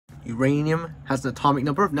Uranium has an atomic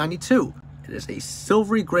number of 92. It is a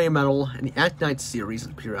silvery gray metal in the actinide series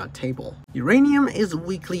of the periodic table. Uranium is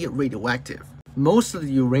weakly radioactive. Most of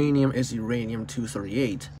the uranium is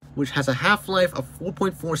uranium-238, which has a half-life of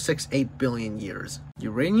 4.468 billion years.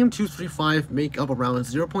 Uranium-235 make up around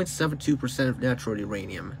 0.72% of natural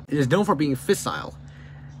uranium. It is known for being fissile.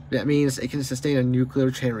 That means it can sustain a nuclear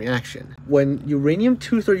chain reaction. When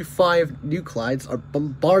uranium-235 nuclides are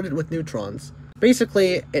bombarded with neutrons,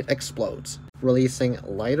 basically it explodes, releasing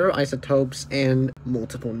lighter isotopes and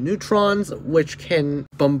multiple neutrons, which can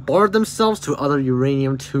bombard themselves to other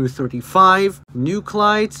uranium-235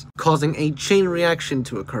 nuclides, causing a chain reaction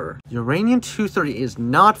to occur. Uranium-230 is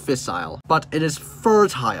not fissile, but it is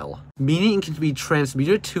fertile, meaning it can be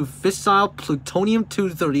transmuted to fissile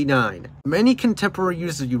plutonium-239. Many contemporary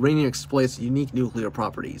uses of uranium exploit its unique nuclear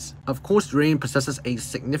properties. Of course, uranium possesses a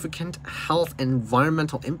significant health and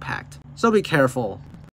environmental impact, so be careful.